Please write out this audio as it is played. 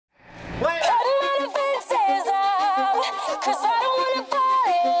'cause I don't wanna fall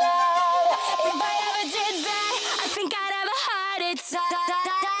in love. If I ever did that, I think I'd have a heart attack.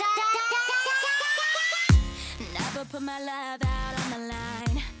 Never put my love out on the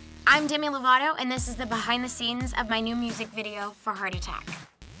line. I'm Demi Lovato, and this is the behind the scenes of my new music video for Heart Attack.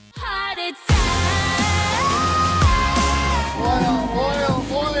 Heart attack. Oil.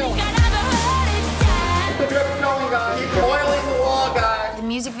 Gotta have a heart attack. The drip's going, guys. Keep oiling the wall, guys. The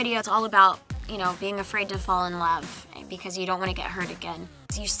music video is all about, being afraid to fall in love because you don't want to get hurt again.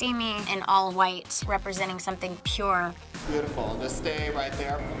 So you see me in all white, representing something pure. Beautiful. Just stay right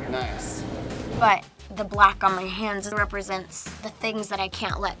there. Nice. But the black on my hands represents the things that I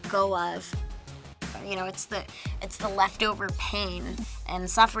can't let go of. It's the leftover pain and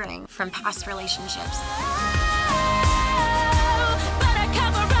suffering from past relationships. But I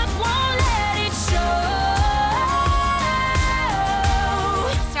cover up, won't let it show.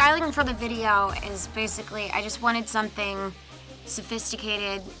 Styling for the video is basically, I just wanted something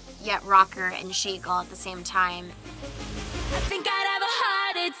sophisticated, yet rocker and chic all at the same time. I think I'd have a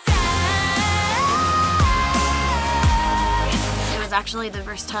heart attack. It was actually the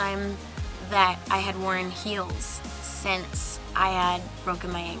first time that I had worn heels since I had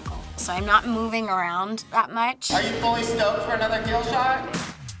broken my ankle. So I'm not moving around that much. Are you fully stoked for another heel shot?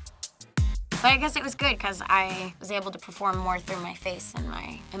 But I guess it was good because I was able to perform more through my face and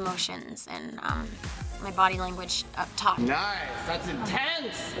my emotions and my body language up top. Nice. That's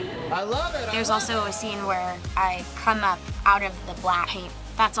intense. I love it. There's also a scene where I come up out of the black paint.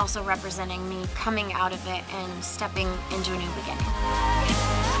 That's also representing me coming out of it and stepping into a new beginning.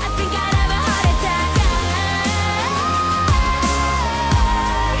 I think I'd have a heart attack.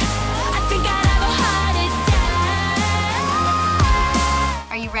 I think I'd have a heart attack.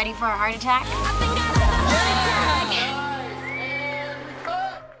 Are you ready for a heart attack?